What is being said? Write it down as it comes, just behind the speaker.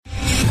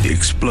The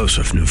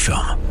explosive new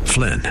film,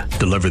 Flynn,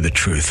 deliver the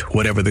truth,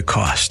 whatever the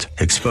cost.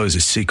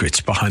 Exposes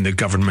secrets behind the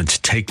government's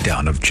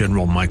takedown of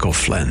General Michael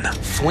Flynn.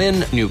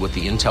 Flynn knew what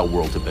the intel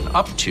world had been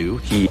up to.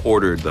 He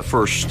ordered the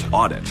first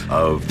audit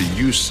of the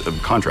use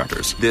of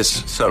contractors.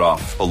 This set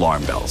off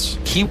alarm bells.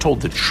 He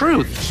told the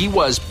truth. He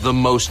was the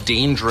most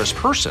dangerous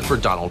person for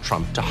Donald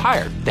Trump to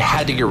hire. They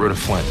had to get rid of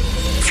Flynn.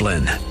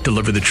 Flynn,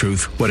 deliver the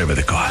truth, whatever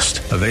the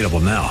cost. Available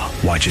now.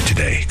 Watch it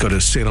today. Go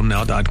to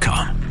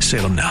salemnow.com.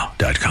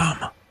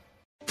 salemnow.com.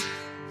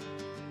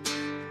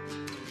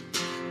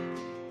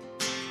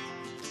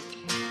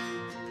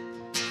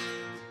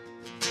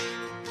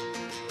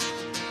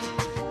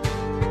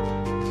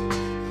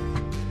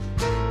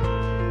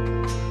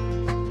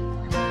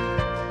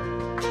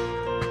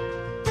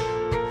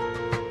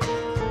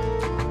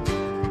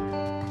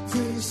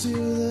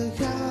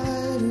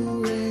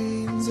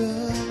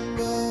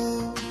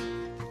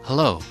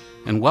 Hello,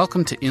 and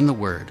welcome to In the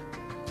Word,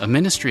 a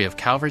ministry of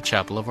Calvary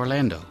Chapel of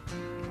Orlando.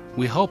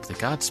 We hope that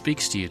God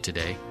speaks to you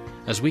today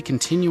as we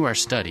continue our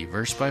study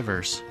verse by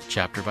verse,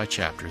 chapter by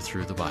chapter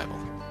through the Bible,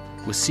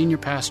 with Senior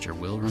Pastor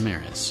Will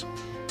Ramirez.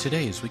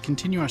 Today, as we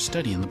continue our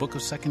study in the book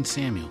of 2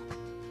 Samuel,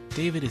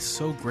 David is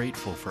so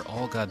grateful for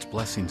all God's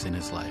blessings in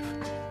his life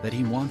that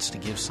he wants to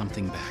give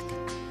something back.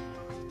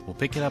 We'll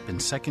pick it up in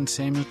 2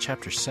 Samuel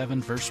chapter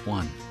 7, verse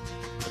 1.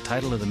 The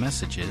title of the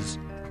message is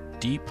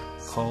Deep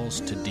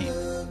Calls to Deep.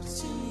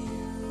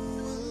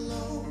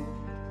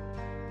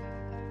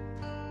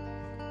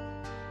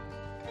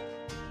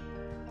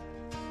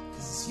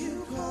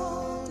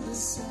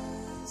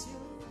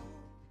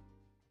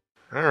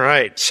 All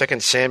right, 2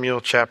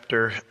 Samuel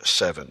chapter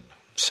 7.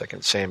 2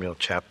 Samuel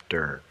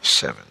chapter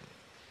 7.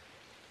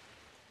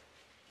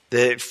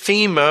 The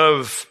theme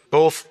of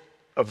both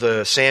of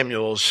the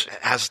Samuels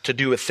has to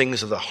do with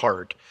things of the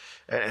heart.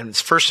 And in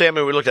 1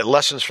 Samuel, we looked at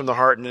lessons from the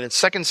heart. And in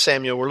 2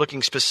 Samuel, we're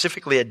looking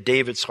specifically at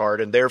David's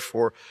heart. And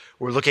therefore,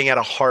 we're looking at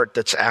a heart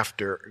that's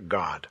after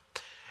God.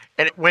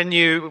 And when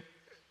you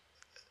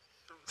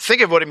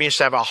think of what it means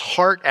to have a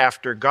heart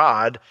after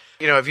God,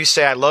 if you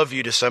say, I love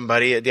you to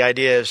somebody, the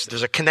idea is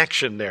there's a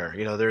connection there.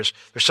 There's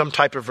some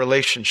type of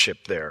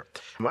relationship there.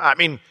 I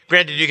mean,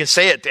 granted, you can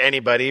say it to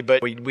anybody,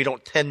 but we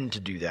don't tend to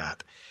do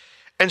that.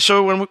 And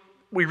so when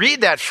we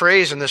read that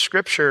phrase in the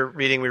scripture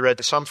reading we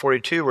read, Psalm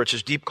 42, where it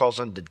says, deep calls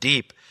unto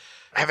deep.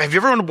 Have you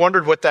ever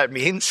wondered what that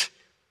means?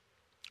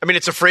 I mean,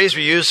 it's a phrase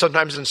we use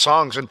sometimes in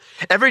songs. And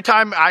every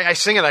time I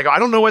sing it, I go, I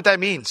don't know what that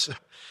means.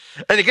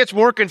 And it gets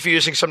more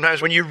confusing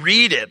sometimes when you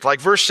read it. Like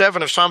verse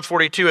 7 of Psalm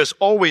 42 has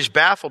always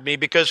baffled me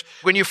because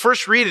when you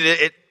first read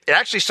it, it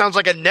actually sounds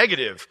like a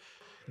negative.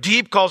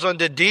 Deep calls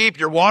unto deep,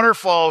 your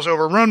waterfalls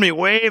overrun me,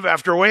 wave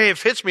after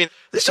wave hits me.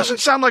 This doesn't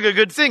sound like a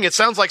good thing. It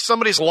sounds like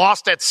somebody's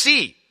lost at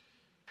sea.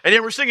 And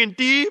yet we're singing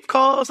deep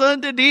calls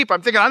unto deep.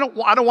 I'm thinking, I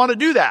don't want to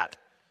do that.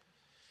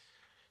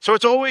 So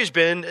it's always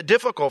been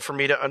difficult for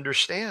me to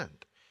understand.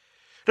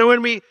 Now,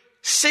 when we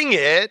sing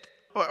it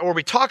or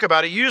we talk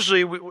about it,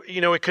 usually,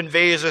 it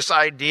conveys this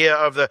idea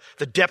of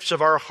the depths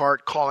of our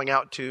heart calling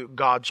out to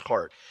God's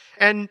heart.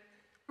 And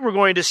we're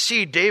going to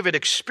see David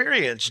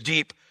experience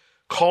deep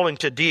calling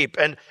to deep.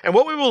 And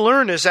what we will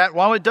learn is that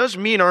while it does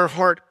mean our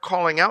heart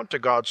calling out to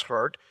God's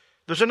heart,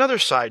 there's another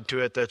side to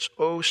it that's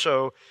oh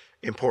so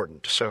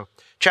important. So,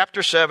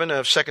 chapter 7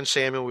 of 2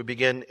 Samuel, we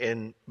begin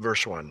in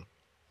verse 1.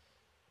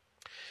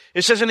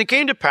 It says, And it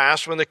came to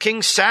pass, when the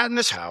king sat in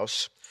his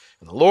house,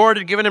 and the Lord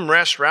had given him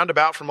rest round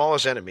about from all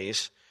his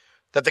enemies,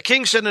 that the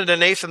king said unto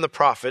Nathan the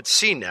prophet,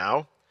 See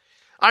now,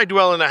 I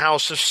dwell in a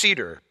house of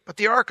cedar, but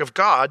the ark of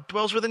God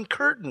dwells within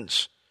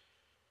curtains.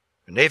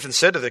 And Nathan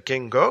said to the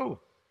king,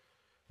 Go,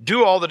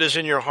 do all that is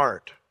in your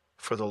heart,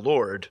 for the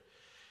Lord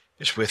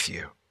is with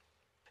you.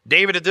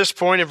 David, at this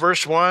point in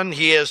verse 1,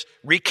 he has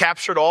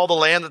recaptured all the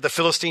land that the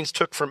Philistines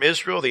took from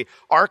Israel. The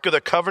Ark of the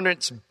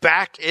Covenant's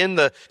back in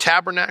the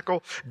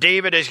tabernacle.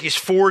 David, as he's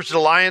forged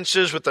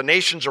alliances with the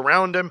nations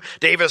around him.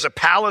 David has a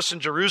palace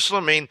in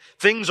Jerusalem. I mean,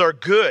 things are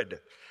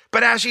good.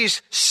 But as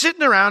he's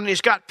sitting around and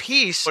he's got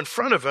peace in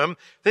front of him,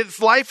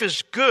 that life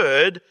is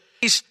good,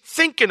 he's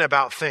thinking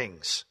about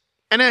things.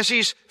 And as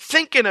he's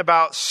thinking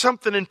about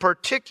something in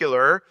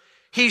particular,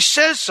 he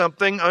says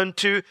something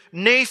unto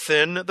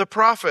Nathan the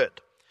prophet.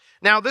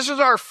 Now, this is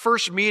our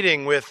first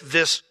meeting with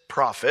this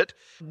prophet.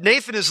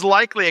 Nathan is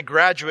likely a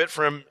graduate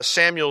from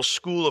Samuel's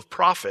school of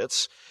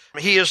prophets.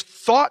 He is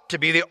thought to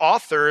be the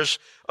authors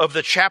of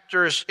the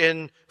chapters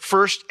in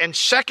 1st and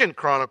 2nd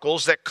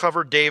Chronicles that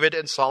cover David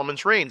and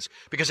Solomon's reigns,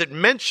 because it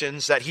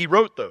mentions that he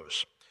wrote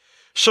those.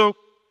 So,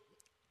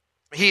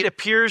 he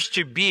appears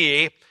to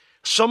be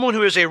someone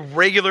who is a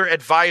regular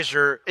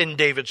advisor in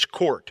David's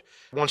court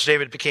once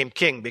David became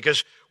king,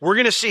 because we're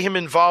going to see him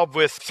involved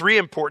with 3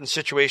 important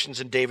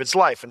situations in David's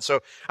life. And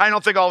so I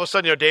don't think all of a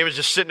sudden, David's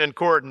just sitting in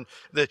court and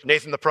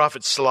Nathan the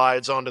prophet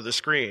slides onto the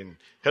screen.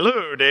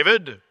 Hello,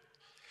 David.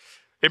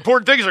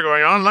 Important things are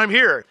going on and I'm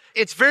here.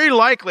 It's very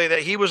likely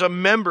that he was a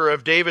member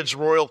of David's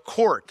royal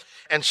court.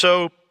 And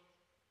so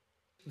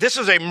this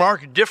is a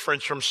marked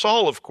difference from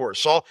Saul, of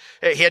course. Saul,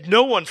 he had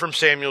no one from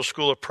Samuel's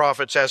school of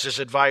prophets as his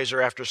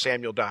advisor after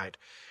Samuel died.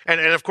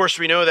 And of course,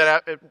 we know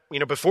that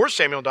before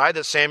Samuel died,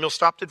 that Samuel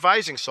stopped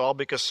advising Saul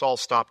because Saul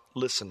stopped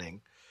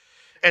listening.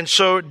 And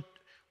so,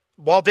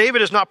 while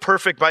David is not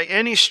perfect by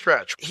any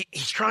stretch,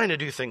 he's trying to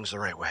do things the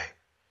right way.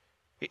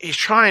 He's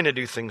trying to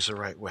do things the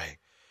right way.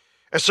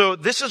 And so,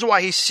 this is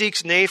why he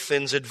seeks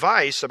Nathan's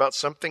advice about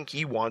something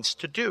he wants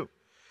to do.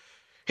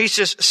 He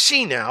says,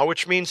 see now,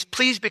 which means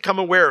please become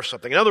aware of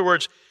something. In other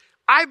words,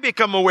 I've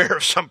become aware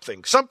of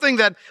something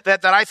that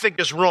I think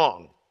is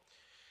wrong.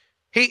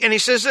 He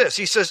says this,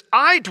 he says,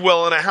 I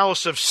dwell in a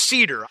house of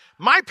cedar.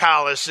 My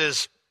palace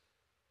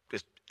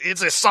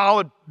it's a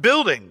solid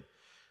building.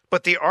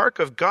 But the ark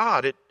of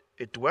God,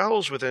 it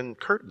dwells within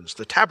curtains,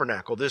 the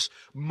tabernacle, this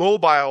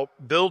mobile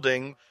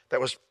building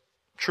that was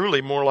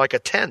truly more like a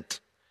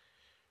tent.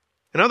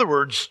 In other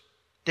words,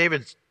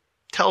 David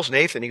tells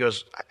Nathan, he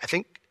goes, I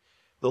think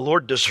the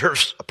Lord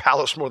deserves a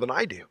palace more than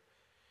I do.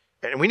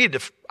 And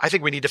I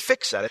think we need to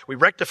fix that. We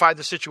rectified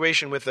the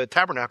situation with the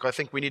tabernacle. I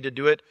think we need to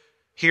do it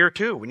here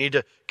too. We need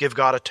to give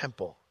God a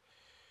temple.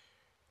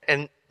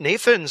 And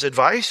Nathan's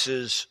advice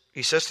is,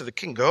 he says to the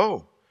king,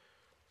 go.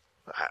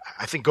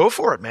 I think go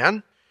for it,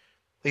 man.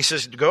 He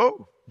says,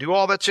 go. Do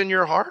all that's in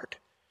your heart.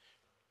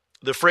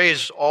 The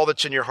phrase, all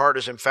that's in your heart,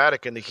 is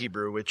emphatic in the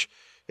Hebrew, which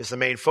is the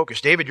main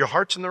focus. David, your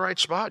heart's in the right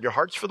spot. Your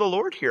heart's for the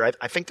Lord here.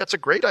 I think that's a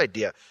great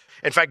idea.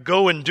 In fact,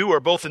 go and do are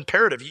both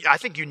imperative. I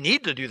think you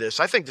need to do this.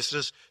 I think this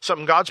is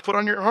something God's put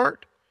on your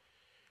heart.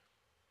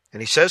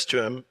 And he says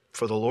to him,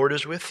 for the Lord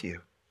is with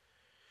you.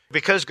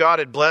 Because God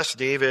had blessed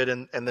David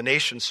and the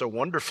nation so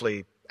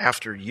wonderfully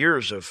after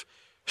years of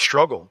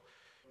struggle,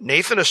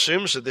 Nathan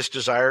assumes that this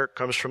desire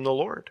comes from the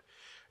Lord.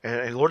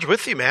 And the Lord's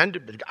with you, man.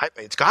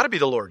 It's got to be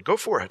the Lord. Go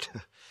for it.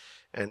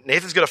 And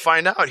Nathan's going to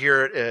find out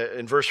here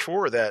in verse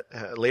 4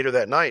 that later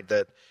that night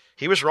that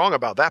he was wrong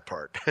about that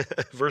part.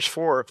 Verse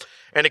 4,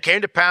 and it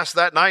came to pass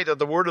that night that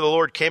the word of the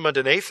Lord came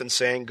unto Nathan,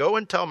 saying, go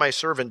and tell my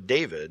servant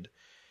David,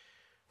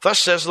 thus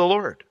says the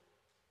Lord,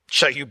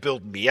 shall you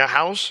build me a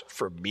house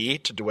for me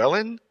to dwell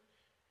in?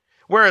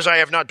 Whereas I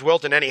have not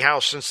dwelt in any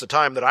house since the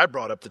time that I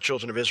brought up the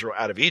children of Israel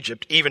out of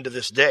Egypt, even to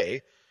this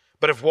day,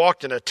 but have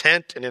walked in a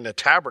tent and in a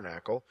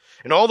tabernacle.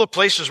 In all the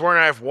places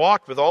wherein I have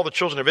walked with all the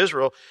children of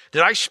Israel,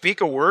 did I speak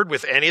a word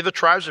with any of the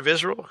tribes of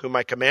Israel, whom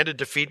I commanded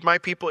to feed my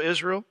people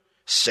Israel,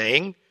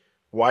 saying,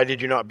 why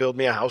did you not build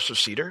me a house of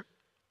cedar?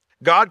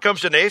 God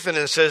comes to Nathan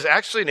and says,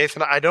 actually,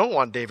 Nathan, I don't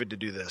want David to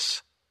do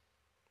this.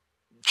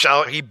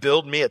 Shall he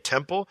build me a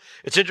temple?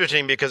 It's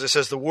interesting because it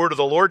says the word of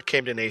the Lord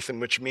came to Nathan,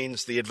 which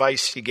means the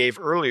advice he gave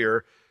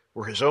earlier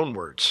were his own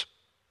words.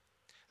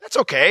 That's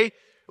okay.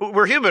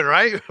 We're human,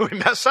 right? We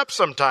mess up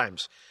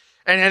sometimes.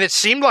 And it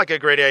seemed like a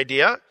great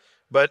idea,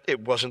 but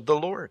it wasn't the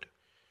Lord.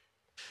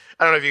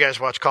 I don't know if you guys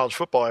watch college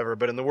football ever,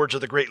 but in the words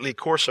of the great Lee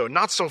Corso,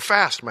 not so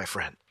fast, my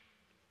friend.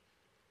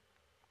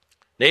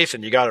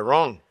 Nathan, you got it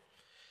wrong.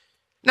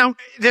 Now,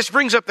 this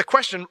brings up the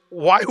question,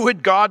 why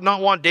would God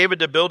not want David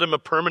to build him a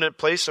permanent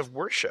place of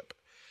worship?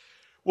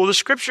 Well, the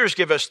scriptures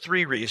give us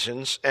three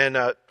reasons, and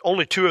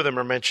only two of them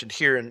are mentioned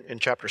here in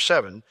chapter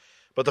 7.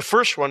 But the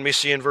first one we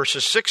see in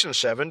verses 6 and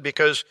 7,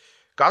 because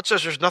God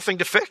says there's nothing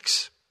to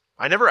fix.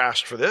 I never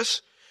asked for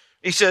this.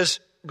 He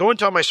says, go and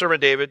tell my servant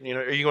David,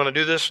 are you going to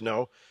do this?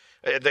 No.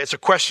 It's a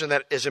question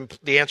that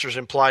the answer is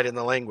implied in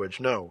the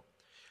language. No.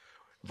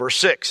 Verse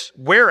 6,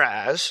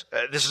 whereas,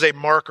 this is a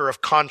marker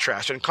of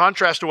contrast. In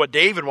contrast to what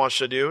David wants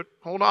to do,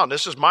 hold on,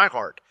 this is my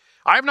heart.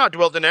 I have not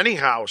dwelt in any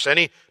house,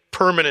 any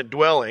permanent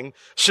dwelling,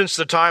 since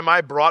the time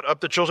I brought up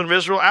the children of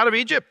Israel out of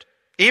Egypt,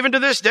 even to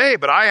this day.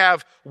 But I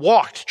have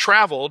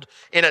traveled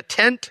in a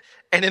tent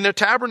and in a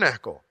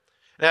tabernacle.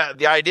 Now,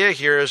 the idea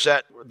here is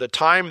that the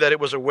time that it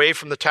was away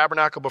from the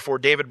tabernacle before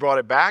David brought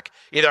it back,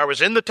 either I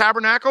was in the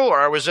tabernacle or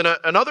I was in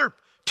another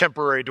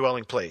temporary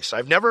dwelling place.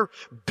 I've never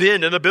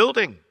been in a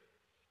building.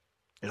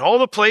 In all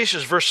the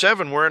places, verse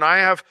 7, wherein I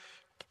have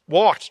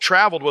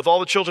traveled with all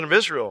the children of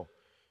Israel,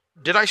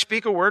 did I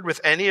speak a word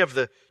with any of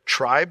the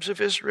tribes of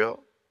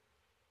Israel,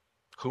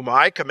 whom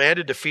I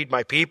commanded to feed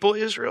my people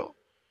Israel,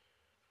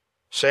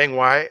 saying,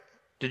 why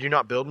did you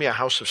not build me a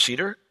house of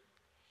cedar?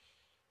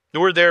 The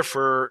word there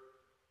for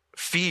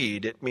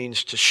feed, it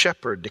means to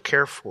shepherd, to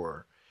care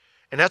for.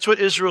 And that's what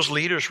Israel's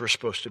leaders were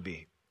supposed to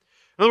be.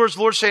 In other words,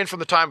 the Lord's saying from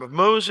the time of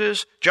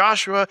Moses,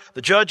 Joshua,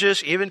 the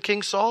judges, even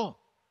King Saul,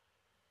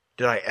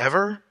 did I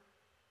ever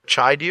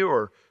chide you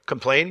or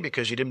complain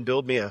because you didn't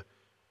build me a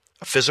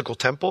physical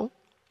temple,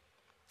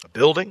 a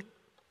building?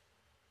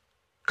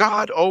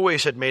 God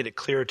always had made it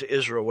clear to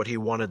Israel what he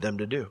wanted them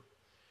to do.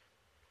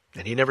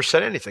 And he never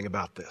said anything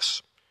about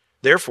this.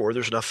 Therefore,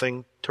 there's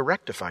nothing to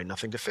rectify,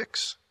 nothing to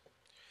fix.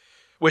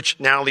 Which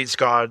now leads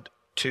God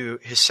to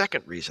his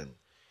second reason.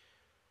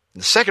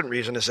 And the second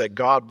reason is that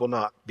God will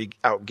not be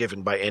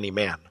outgiven by any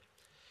man.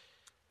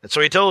 And so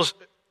he tells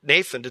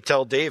Nathan to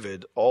tell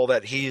David all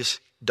that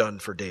he's done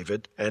for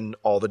David and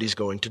all that he's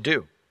going to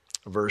do.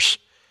 Verse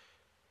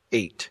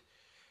 8.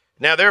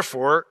 Now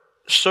therefore,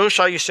 so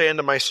shall you say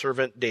unto my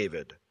servant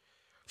David,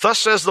 thus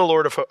says the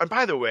Lord of hosts. And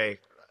by the way,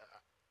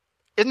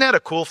 isn't that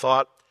a cool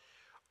thought?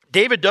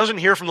 David doesn't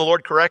hear from the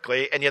Lord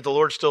correctly, and yet the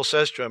Lord still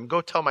says to him,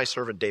 go tell my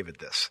servant David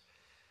this.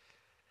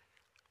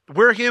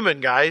 We're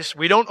human, guys.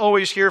 We don't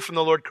always hear from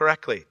the Lord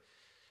correctly.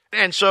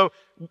 And so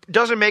it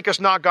doesn't make us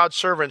not God's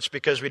servants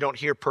because we don't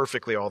hear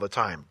perfectly all the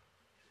time.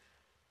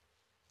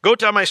 Go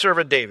tell my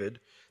servant David,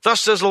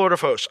 thus says the Lord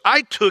of hosts,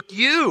 I took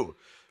you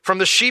from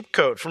the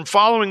sheepcote, from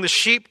following the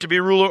sheep to be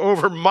ruler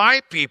over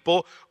my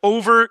people,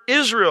 over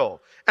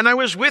Israel. And I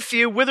was with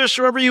you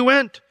whithersoever you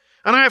went.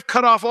 And I have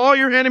cut off all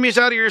your enemies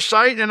out of your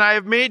sight, and I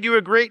have made you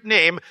a great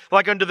name,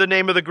 like unto the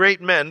name of the great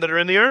men that are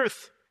in the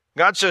earth.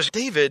 God says,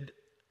 David,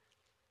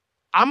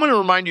 I'm going to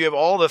remind you of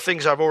all the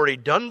things I've already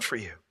done for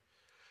you.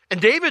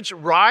 And David's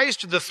rise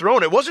to the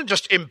throne, it wasn't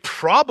just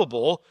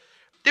improbable,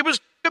 it was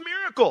a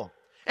miracle.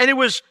 And it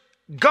was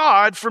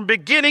God from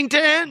beginning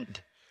to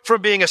end.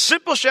 From being a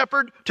simple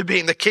shepherd to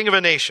being the king of a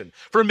nation.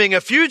 From being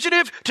a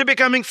fugitive to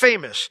becoming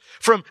famous.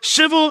 From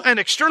civil and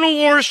external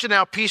wars to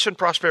now peace and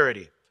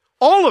prosperity.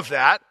 All of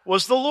that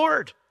was the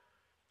Lord.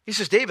 He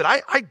says, David,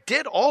 I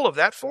did all of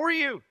that for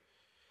you.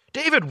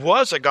 David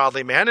was a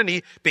godly man and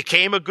he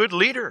became a good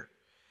leader.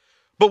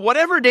 But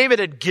whatever David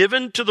had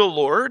given to the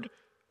Lord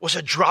was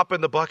a drop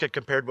in the bucket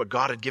compared to what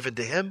God had given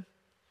to him.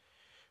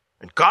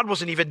 And God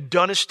wasn't even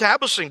done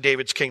establishing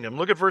David's kingdom.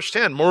 Look at verse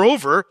 10.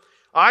 Moreover,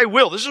 I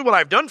will. This is what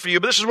I've done for you,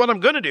 but this is what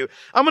I'm going to do.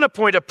 I'm going to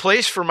appoint a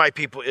place for my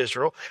people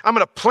Israel. I'm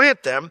going to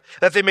plant them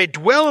that they may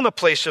dwell in a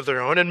place of their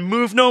own and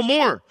move no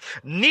more.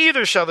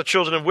 Neither shall the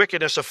children of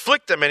wickedness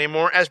afflict them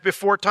anymore as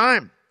before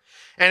time.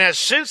 And as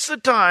since the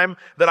time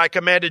that I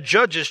commanded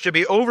judges to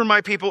be over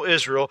my people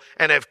Israel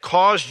and have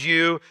caused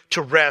you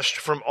to rest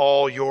from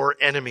all your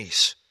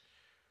enemies.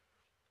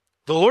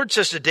 The Lord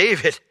says to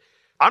David,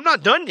 I'm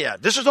not done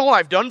yet. This is all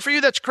I've done for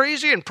you. That's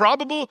crazy and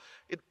probable.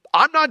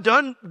 I'm not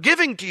done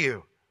giving to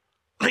you.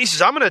 He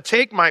says, I'm going to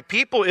take my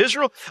people,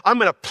 Israel, I'm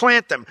going to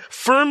plant them,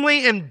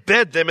 firmly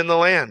embed them in the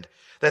land,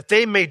 that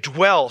they may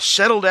dwell,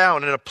 settle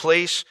down in a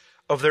place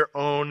of their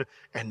own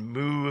and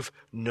move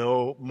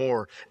no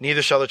more.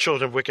 Neither shall the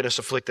children of wickedness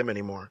afflict them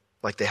anymore,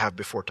 like they have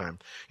before time.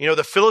 You know,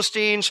 the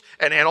Philistines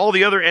and all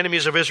the other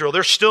enemies of Israel,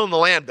 they're still in the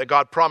land that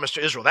God promised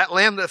to Israel. That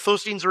land that the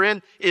Philistines are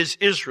in is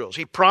Israel's.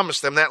 He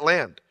promised them that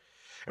land.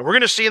 And we're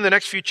going to see in the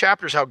next few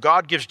chapters how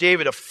God gives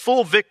David a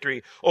full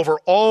victory over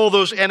all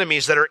those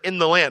enemies that are in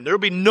the land. There will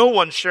be no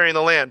one sharing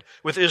the land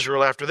with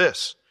Israel after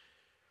this.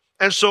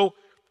 And so,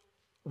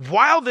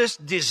 while this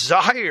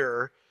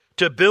desire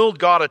to build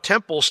God a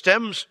temple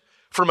stems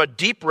from a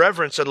deep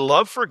reverence and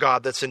love for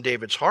God that's in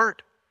David's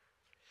heart,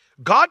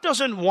 God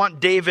doesn't want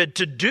David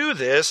to do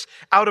this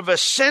out of a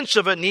sense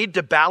of a need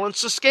to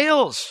balance the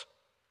scales.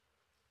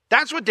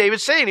 That's what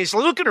David's saying. He's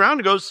looking around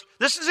and goes,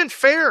 this isn't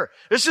fair.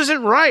 This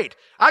isn't right.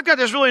 I've got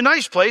this really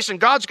nice place and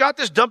God's got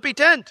this dumpy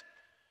tent.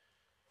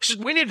 He says,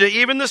 we need to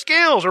even the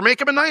scales or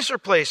make him a nicer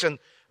place. And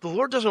the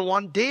Lord doesn't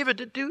want David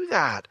to do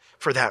that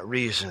for that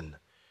reason.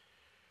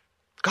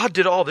 God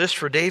did all this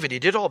for David. He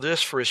did all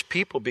this for his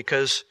people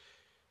because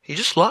he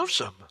just loves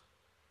them.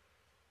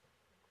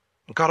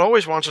 And God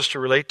always wants us to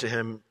relate to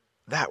him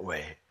that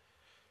way,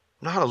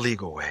 not a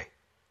legal way.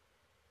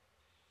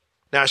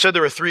 Now, I said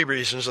there were 3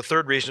 reasons. The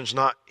third reason is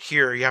not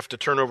here. You have to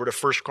turn over to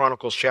 1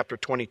 Chronicles chapter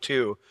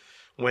 22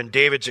 when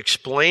David's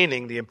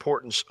explaining the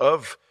importance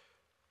of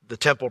the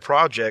temple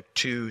project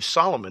to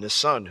Solomon, his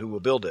son, who will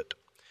build it.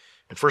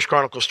 In 1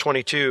 Chronicles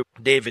 22,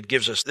 David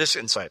gives us this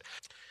insight.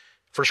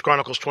 1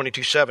 Chronicles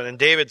 22:7, and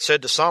David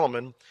said to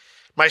Solomon,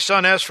 my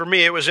son, as for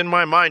me, it was in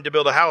my mind to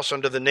build a house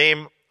under the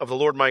name of the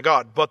Lord my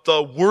God. But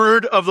the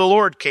word of the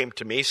Lord came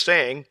to me,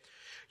 saying,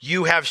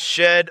 you have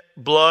shed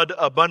blood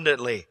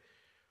abundantly,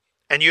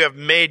 and you have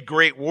made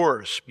great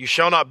wars. You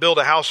shall not build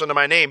a house unto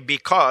my name,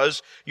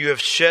 because you have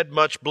shed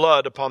much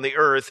blood upon the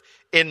earth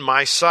in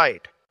my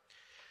sight.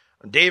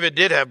 David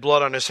did have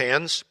blood on his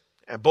hands,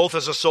 and both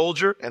as a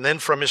soldier and then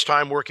from his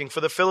time working for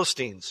the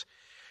Philistines.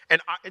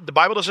 And the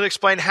Bible doesn't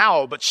explain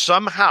how, but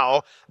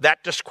somehow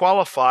that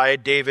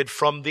disqualified David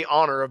from the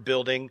honor of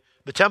building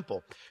the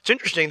temple. It's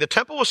interesting, the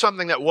temple was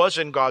something that was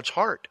in God's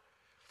heart,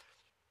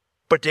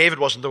 but David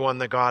wasn't the one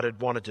that God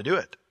had wanted to do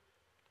it.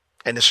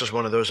 And this was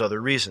one of those other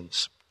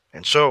reasons.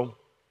 And so,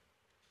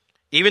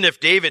 even if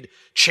David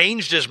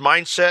changed his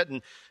mindset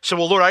and said,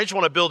 well, Lord, I just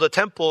want to build a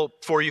temple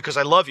for you because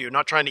I love you,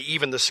 not trying to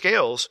even the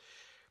scales,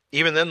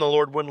 even then the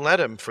Lord wouldn't let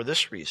him for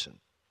this reason.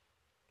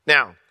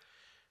 Now,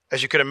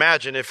 as you could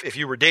imagine, if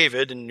you were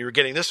David and you were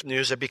getting this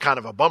news, it'd be kind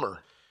of a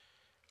bummer.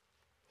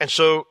 And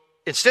so,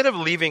 instead of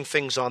leaving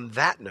things on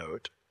that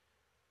note,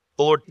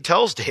 the Lord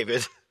tells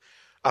David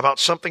about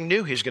something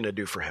new he's going to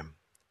do for him.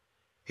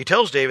 He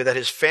tells David that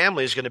his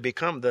family is going to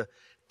become the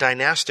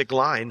dynastic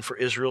line for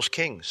Israel's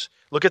kings.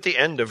 Look at the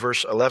end of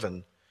verse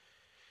 11.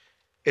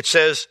 It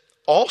says,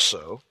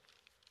 also,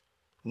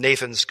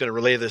 Nathan's going to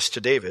relay this to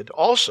David,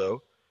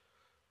 also,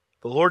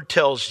 the Lord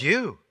tells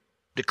you,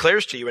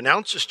 declares to you,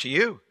 announces to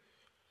you,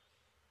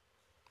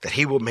 that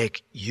he will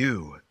make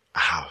you a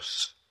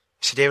house.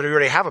 See, David, we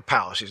already have a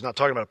palace. He's not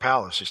talking about a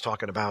palace. He's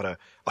talking about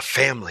a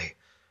family,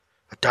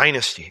 a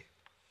dynasty.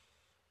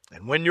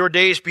 And when your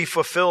days be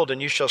fulfilled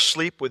and you shall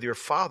sleep with your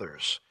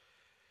fathers,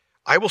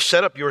 I will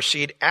set up your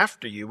seed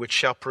after you, which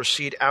shall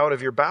proceed out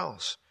of your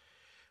bowels.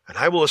 And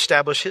I will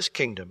establish his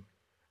kingdom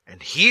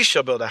and he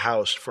shall build a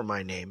house for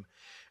my name,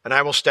 and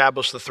I will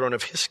establish the throne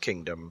of his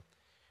kingdom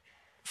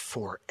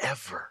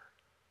forever.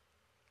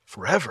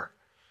 Forever.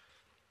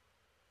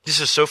 This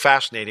is so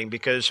fascinating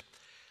because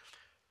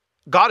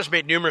God has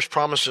made numerous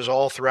promises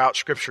all throughout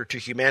Scripture to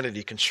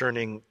humanity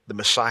concerning the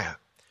Messiah.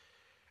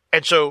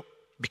 And so,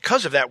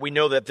 because of that, we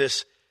know that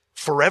this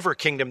forever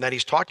kingdom that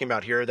he's talking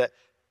about here, that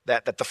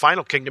the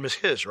final kingdom is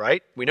his,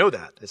 right? We know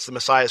that. It's the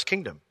Messiah's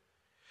kingdom.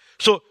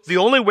 So, the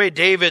only way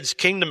David's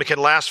kingdom can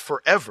last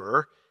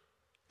forever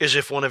is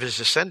if one of his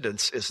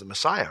descendants is the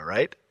Messiah,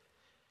 right?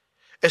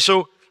 And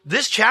so,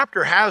 this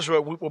chapter has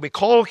what we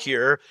call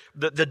here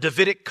the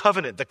Davidic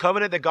covenant, the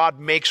covenant that God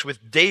makes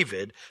with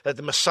David, that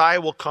the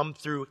Messiah will come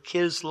through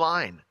his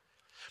line.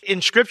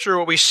 In Scripture,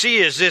 what we see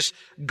is this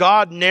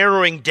God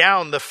narrowing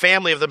down the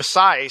family of the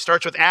Messiah. He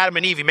starts with Adam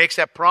and Eve. He makes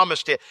that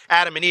promise to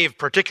Adam and Eve,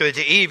 particularly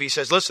to Eve. He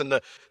says, listen,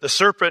 the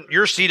serpent,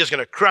 your seed is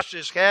going to crush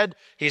his head.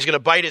 He's going to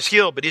bite his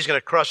heel, but he's going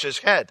to crush his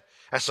head.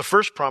 That's the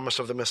first promise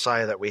of the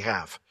Messiah that we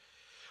have.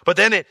 But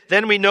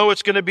then we know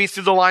it's going to be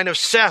through the line of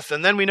Seth,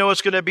 and then we know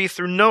it's going to be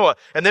through Noah,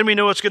 and then we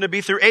know it's going to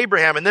be through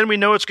Abraham, and then we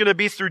know it's going to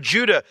be through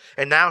Judah,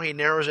 and now he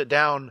narrows it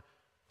down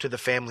to the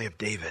family of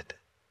David.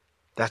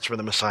 That's where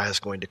the Messiah is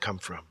going to come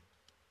from.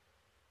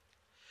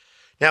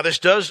 Now, this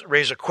does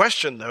raise a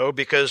question, though,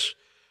 because,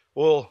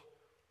 well,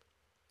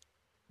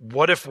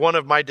 what if one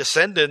of my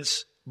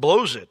descendants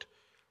blows it?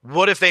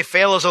 What if they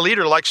fail as a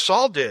leader like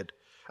Saul did?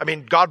 I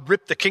mean, God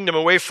ripped the kingdom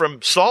away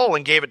from Saul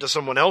and gave it to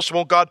someone else.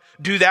 Won't God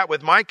do that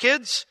with my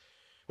kids?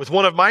 With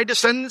one of my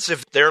descendants,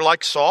 if they're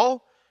like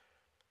Saul?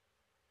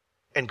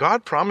 And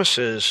God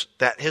promises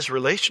that his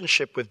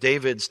relationship with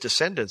David's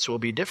descendants will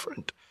be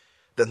different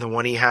than the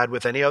one he had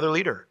with any other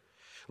leader.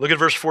 Look at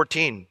verse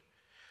 14.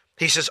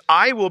 He says,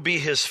 I will be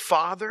his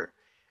father,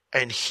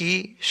 and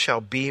he shall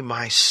be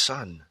my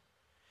son.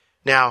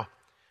 Now,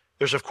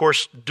 there's of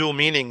course dual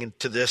meaning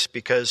to this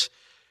because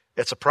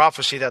it's a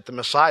prophecy that the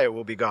Messiah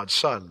will be God's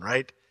son,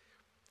 right?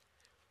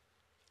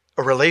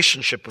 A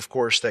relationship, of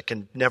course, that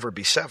can never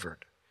be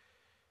severed.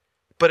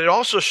 But it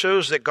also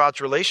shows that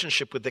God's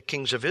relationship with the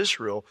kings of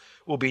Israel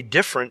will be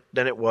different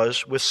than it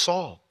was with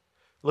Saul.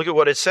 Look at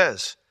what it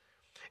says.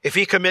 If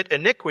he commit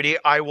iniquity,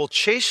 I will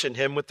chasten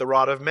him with the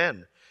rod of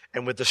men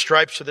and with the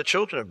stripes of the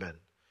children of men.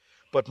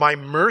 But my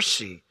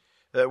mercy,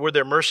 the word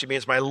there mercy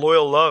means my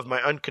loyal love,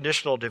 my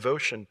unconditional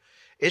devotion,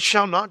 it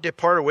shall not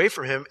depart away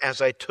from him as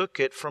I took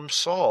it from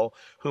Saul,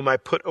 whom I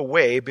put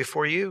away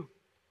before you.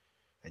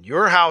 And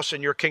your house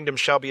and your kingdom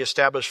shall be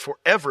established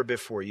forever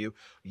before you.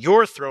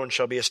 Your throne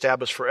shall be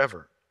established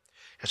forever.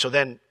 And so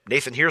then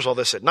Nathan hears all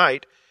this at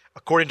night.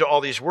 According to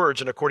all these words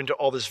and according to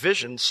all this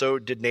vision, so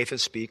did Nathan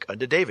speak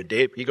unto David.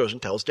 He goes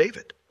and tells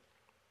David.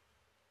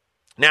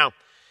 Now,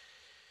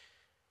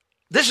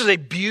 this is a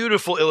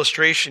beautiful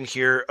illustration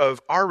here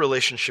of our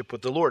relationship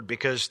with the Lord,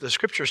 because the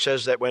Scripture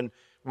says that when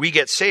we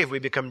get saved, we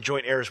become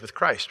joint heirs with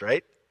Christ,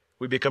 right?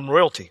 We become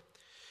royalty.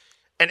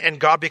 And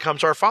God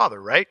becomes our Father,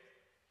 right?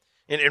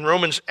 In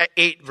Romans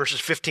 8,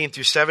 verses 15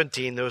 through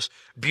 17, those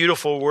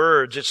beautiful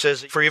words, it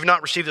says, for you have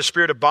not received the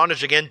spirit of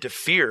bondage again to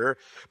fear,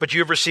 but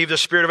you have received the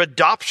spirit of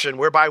adoption,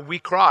 whereby we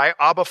cry,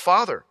 Abba,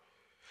 Father.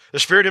 The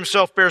Spirit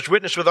himself bears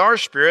witness with our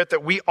spirit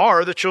that we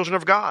are the children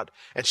of God.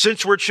 And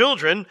since we're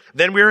children,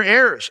 then we are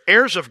heirs,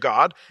 heirs of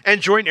God,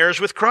 and joint heirs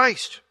with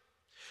Christ.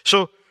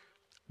 So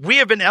we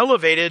have been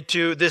elevated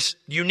to this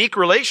unique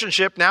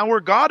relationship now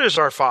where God is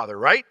our Father,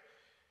 right?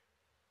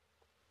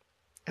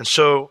 And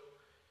so,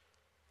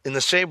 in the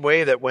same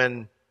way that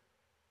when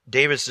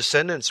David's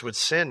descendants would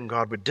sin,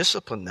 God would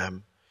discipline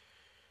them.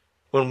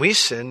 When we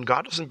sin,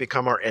 God doesn't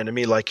become our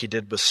enemy like he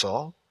did with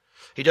Saul.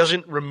 He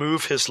doesn't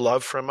remove his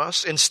love from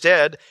us.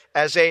 Instead,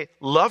 as a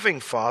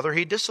loving father,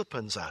 he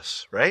disciplines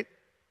us, right?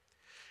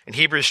 In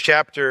Hebrews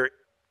chapter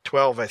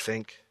 12, I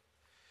think,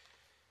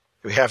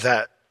 we have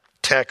that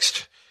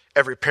text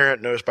every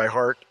parent knows by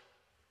heart,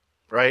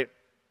 right?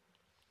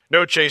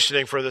 No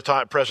chastening for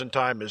the present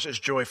time is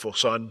joyful,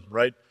 son,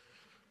 right?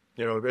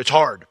 You know, it's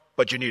hard,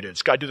 but you need it.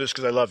 It's got to do this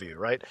because I love you,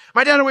 right?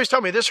 My dad always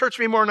told me, this hurts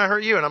me more than I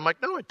hurt you. And I'm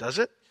like, no, it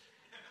doesn't.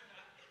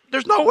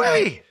 There's no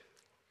way.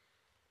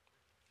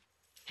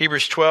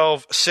 Hebrews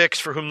 12:6,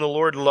 for whom the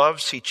Lord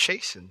loves, he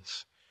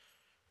chastens.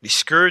 He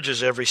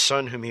scourges every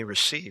son whom he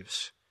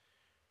receives.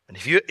 And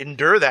if you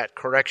endure that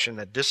correction,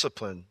 that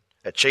discipline,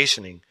 that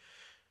chastening,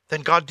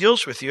 then God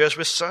deals with you as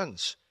with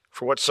sons.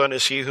 For what son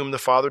is he whom the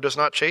Father does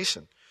not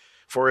chasten?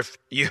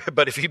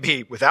 But if you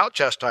be without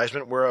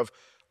chastisement, whereof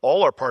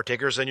all are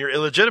partakers, then you're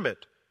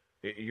illegitimate.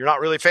 You're not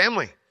really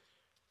family,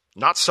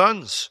 not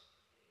sons.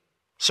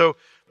 So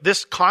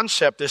this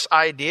concept, this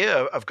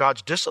idea of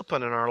God's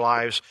discipline in our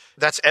lives,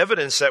 that's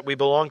evidence that we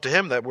belong to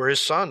him, that we're his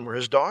son, we're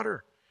his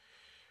daughter.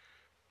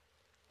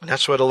 And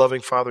that's what a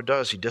loving father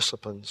does. He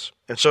disciplines.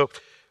 And so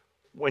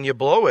when you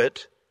blow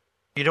it,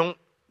 you don't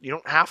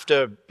have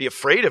to be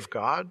afraid of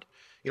God.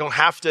 You don't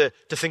have to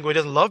think, well, he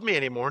doesn't love me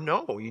anymore.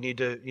 No, you need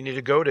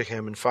to go to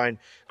him and find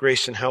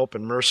grace and help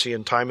and mercy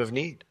in time of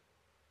need.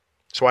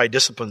 That's why he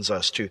disciplines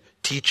us, to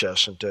teach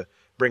us and to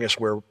bring us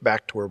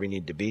back to where we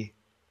need to be.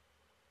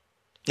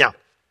 Now,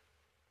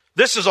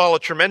 This is all a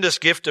tremendous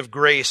gift of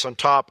grace on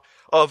top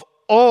of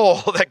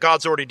all that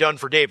God's already done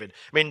for David.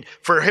 I mean,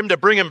 for him to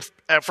bring him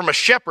from a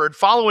shepherd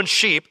following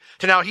sheep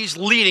to now he's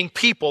leading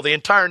people, the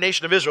entire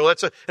nation of Israel.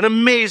 That's an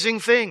amazing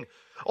thing.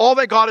 All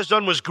that God has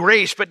done was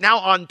grace, but now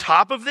on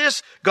top of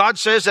this, God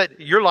says that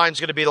your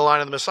line's going to be the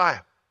line of the Messiah.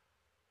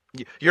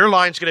 Your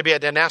line's going to be a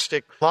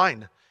dynastic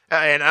line.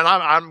 And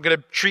I'm going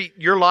to treat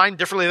your line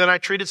differently than I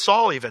treated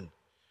Saul even.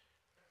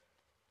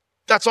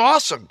 That's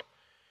awesome.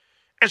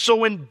 And so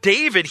when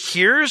David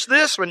hears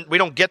this, when we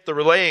don't get the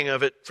relaying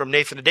of it from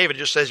Nathan to David, it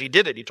just says he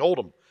did it, he told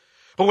him.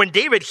 But when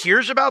David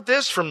hears about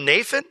this from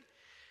Nathan,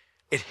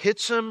 it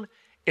hits him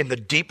in the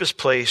deepest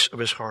place of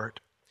his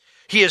heart.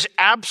 He is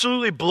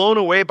absolutely blown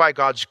away by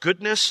God's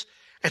goodness,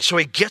 and so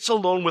he gets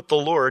alone with the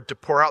Lord to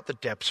pour out the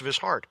depths of his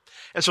heart.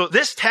 And so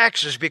this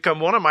text has become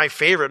one of my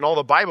favorite in all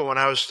the Bible when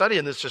I was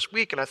studying this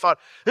week, and I thought,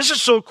 this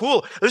is so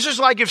cool. This is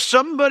like if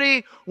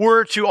somebody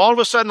were to all of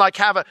a sudden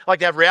have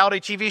a reality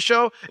TV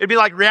show. It'd be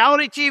like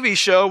reality TV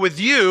show with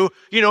you,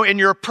 in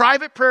your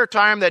private prayer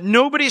time that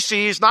nobody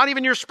sees, not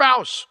even your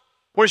spouse,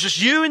 where it's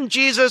just you and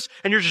Jesus,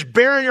 and you're just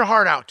bearing your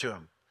heart out to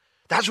him.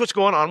 That's what's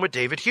going on with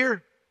David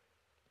here.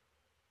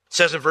 It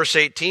says in verse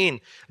 18,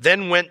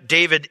 then went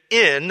David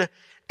in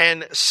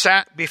and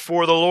sat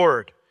before the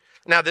Lord.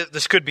 Now,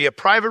 this could be a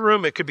private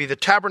room. It could be the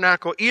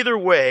tabernacle. Either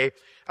way,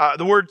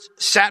 the word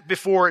sat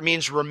before, it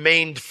means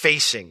remained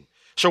facing.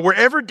 So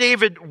wherever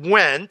David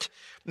went,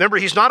 remember,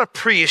 he's not a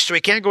priest, so he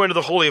can't go into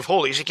the Holy of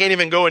Holies. He can't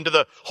even go into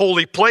the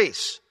holy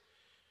place.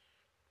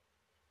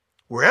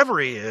 Wherever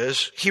he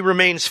is, he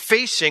remains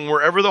facing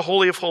wherever the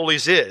Holy of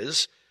Holies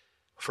is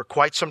for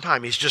quite some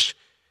time. He's just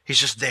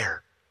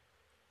there.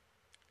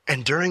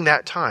 And during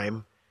that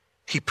time,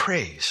 he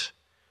prays.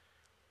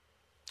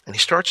 And he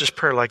starts his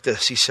prayer like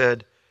this. He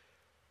said,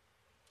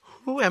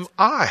 who am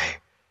I,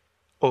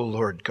 O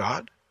Lord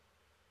God?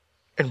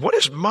 And what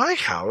is my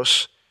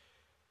house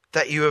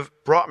that you have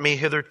brought me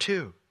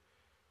hitherto?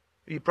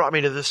 You brought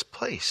me to this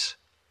place.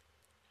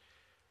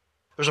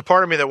 There's a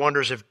part of me that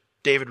wonders if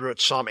David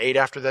wrote Psalm 8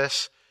 after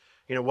this.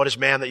 What is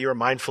man that you are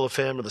mindful of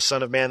him, or the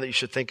son of man that you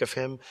should think of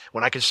him?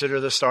 When I consider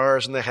the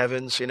stars in the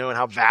heavens, and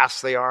how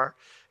vast they are.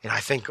 And I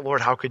think,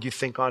 Lord, how could you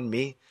think on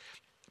me?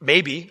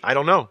 Maybe, I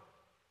don't know.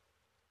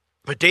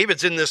 But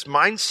David's in this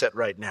mindset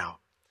right now.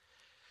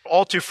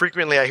 All too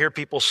frequently, I hear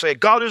people say,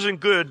 God isn't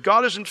good.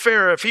 God isn't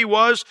fair. If he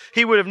was,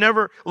 he would have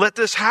never let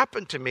this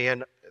happen to me.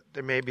 And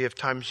there may be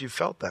times you've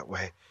felt that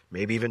way.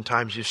 Maybe even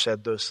times you've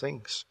said those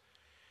things.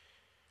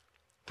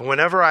 But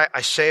whenever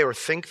I say or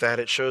think that,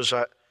 it shows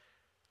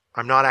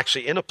I'm not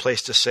actually in a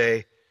place to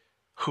say,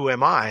 who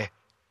am I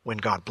when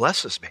God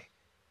blesses me?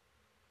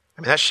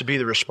 I mean, that should be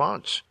the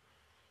response.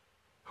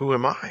 Who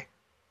am I?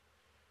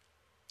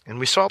 And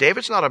we saw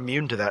David's not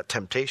immune to that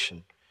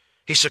temptation.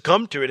 He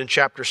succumbed to it in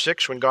chapter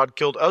 6 when God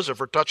killed Uzzah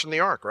for touching the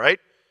ark, right?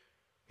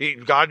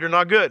 God, you're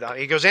not good.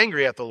 He goes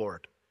angry at the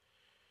Lord.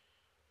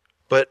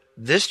 But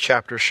this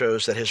chapter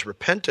shows that his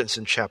repentance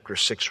in chapter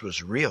 6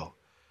 was real.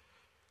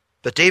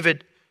 That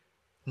David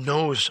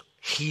knows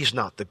he's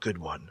not the good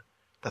one,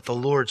 that the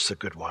Lord's the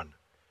good one.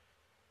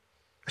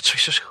 And so he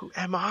says, who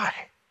am I?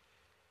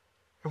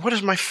 And what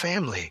is my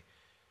family,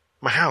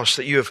 my house,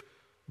 that you have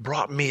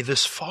brought me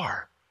this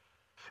far?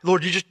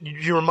 Lord,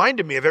 you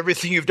reminded me of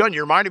everything you've done.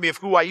 You reminded me of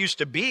who I used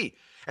to be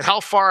and how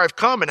far I've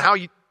come and how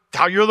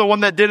you're the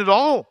one that did it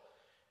all.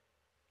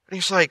 And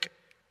he's like,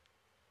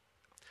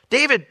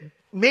 David,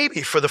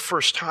 maybe for the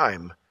first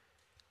time,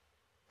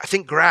 I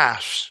think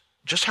grasps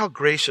just how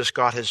gracious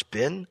God has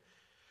been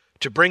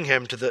to bring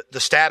him to the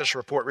status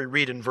report we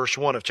read in verse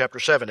 1 of chapter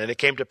 7. And it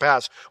came to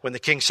pass when the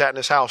king sat in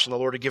his house and the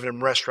Lord had given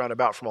him rest round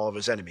about from all of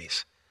his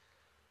enemies.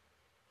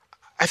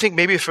 I think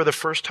maybe for the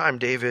first time,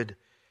 David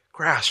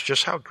grasp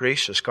just how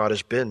gracious God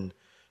has been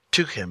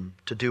to him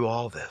to do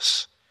all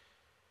this.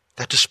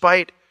 That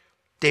despite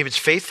David's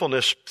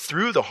faithfulness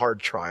through the hard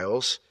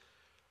trials,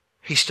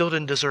 he still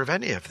didn't deserve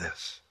any of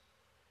this.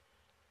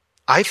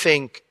 I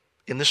think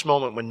in this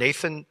moment when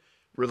Nathan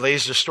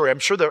relays this story, I'm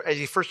sure that as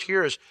he first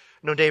hears,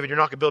 no, David, you're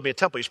not going to build me a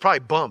temple, he's probably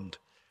bummed.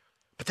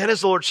 But then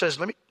as the Lord says,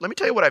 let me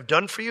tell you what I've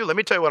done for you, let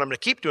me tell you what I'm going to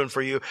keep doing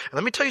for you, and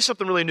let me tell you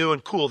something really new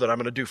and cool that I'm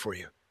going to do for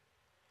you.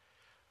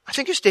 I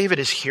think as David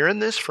is hearing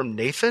this from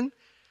Nathan,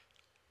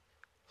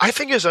 I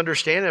think his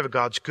understanding of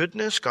God's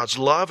goodness, God's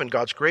love, and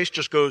God's grace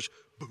just goes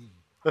boom.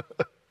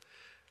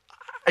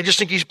 I just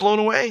think he's blown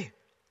away.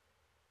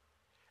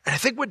 And I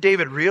think what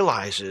David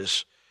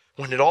realizes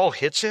when it all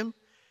hits him,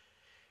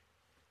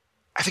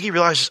 I think he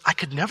realizes I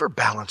could never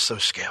balance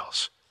those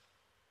scales.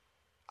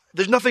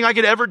 There's nothing I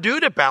could ever do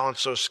to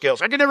balance those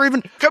scales. I could never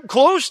even come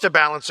close to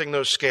balancing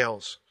those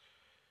scales.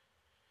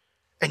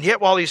 And yet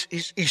while he's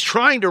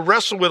trying to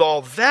wrestle with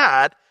all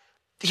that,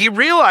 he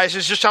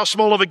realizes just how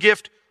small of a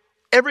gift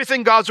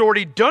everything God's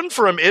already done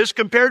for him is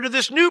compared to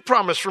this new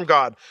promise from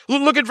God.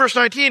 Look at verse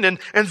 19. And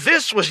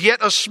this was yet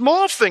a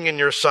small thing in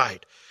your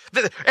sight.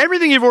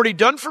 Everything you've already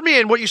done for me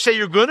and what you say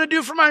you're going to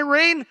do for my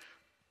reign,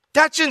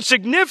 that's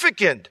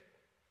insignificant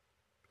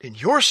in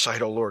your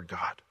sight, O Lord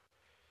God.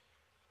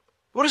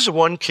 What is the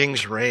one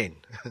king's reign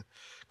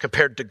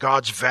compared to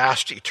God's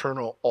vast,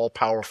 eternal,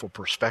 all-powerful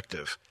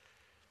perspective.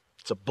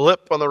 It's a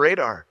blip on the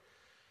radar.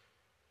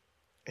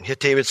 And yet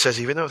David says,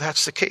 even though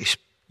that's the case,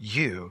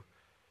 you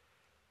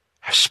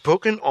have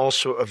spoken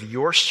also of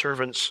your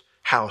servant's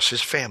house,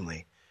 his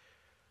family,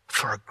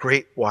 for a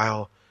great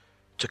while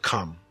to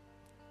come.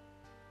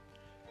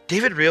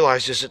 David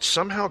realizes that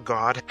somehow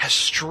God has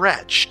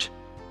stretched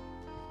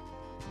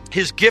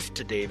his gift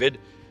to David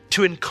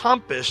to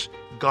encompass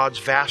God's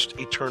vast,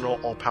 eternal,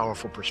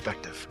 all-powerful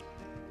perspective.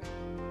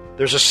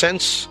 There's a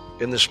sense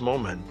in this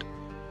moment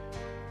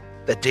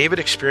that David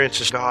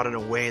experiences God in a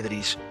way that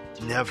he's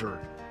never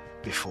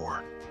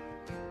before.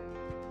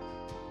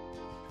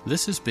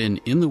 This has been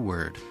In the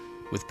Word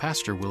with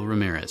Pastor Will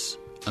Ramirez,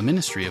 a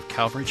ministry of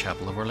Calvary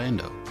Chapel of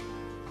Orlando.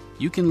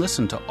 You can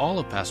listen to all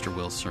of Pastor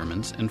Will's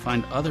sermons and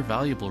find other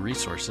valuable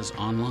resources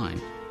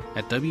online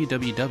at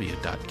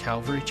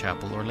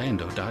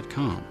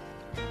www.calvarychapelorlando.com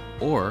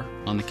or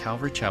on the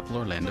Calvary Chapel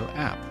Orlando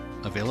app,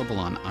 available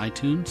on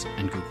iTunes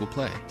and Google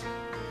Play.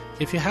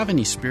 If you have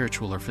any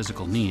spiritual or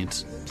physical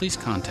needs, please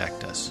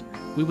contact us.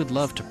 We would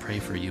love to pray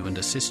for you and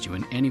assist you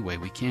in any way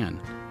we can.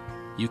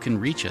 You can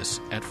reach us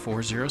at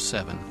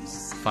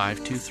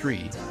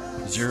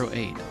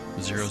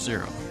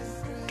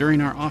 407-523-0800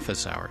 during our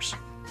office hours,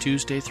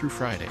 Tuesday through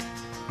Friday,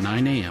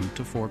 9 a.m.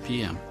 to 4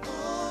 p.m.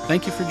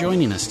 Thank you for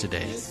joining us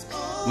today.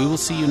 We will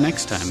see you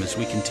next time as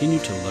we continue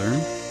to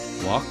learn,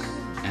 walk,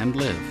 and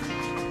live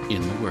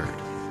in the Word.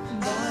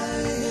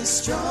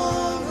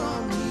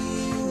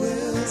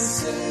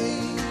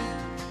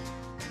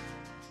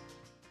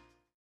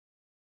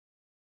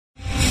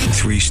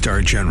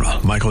 Three-star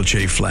General Michael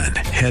J. Flynn,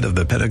 head of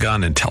the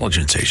Pentagon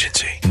Intelligence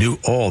Agency, knew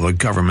all the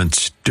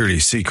government's dirty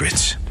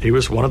secrets. He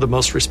was one of the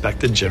most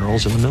respected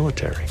generals in the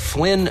military.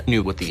 Flynn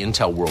knew what the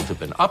intel world had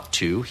been up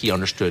to. He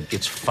understood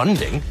its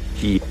funding.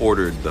 He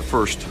ordered the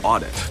first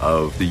audit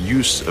of the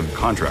use of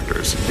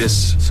contractors.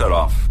 This set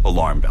off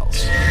alarm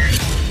bells.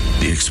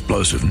 The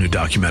explosive new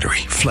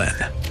documentary, Flynn,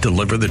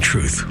 Deliver the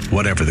Truth,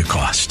 Whatever the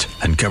Cost,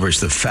 uncovers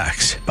the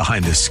facts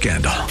behind this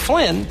scandal.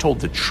 Flynn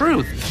told the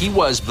truth. He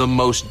was the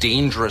most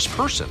dangerous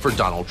person for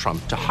Donald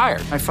Trump to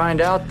hire. I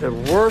find out the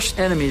worst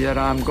enemy that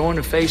I'm going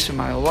to face in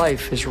my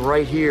life is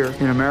right here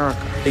in America.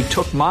 They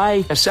took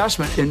my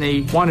assessment and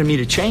they wanted me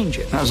to change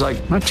it. And I was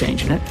like, I'm not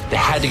changing it. They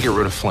had to get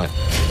rid of Flynn.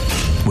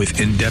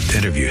 With in-depth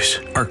interviews,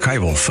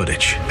 archival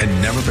footage,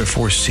 and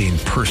never-before-seen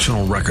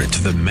personal records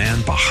of the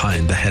man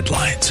behind the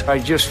headlines. I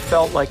just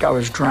felt like I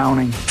was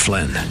drowning.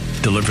 Flynn,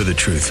 Deliver the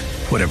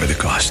Truth, Whatever the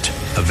Cost.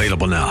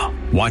 Available now.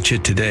 Watch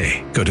it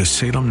today. Go to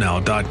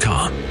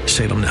salemnow.com.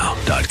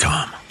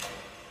 salemnow.com.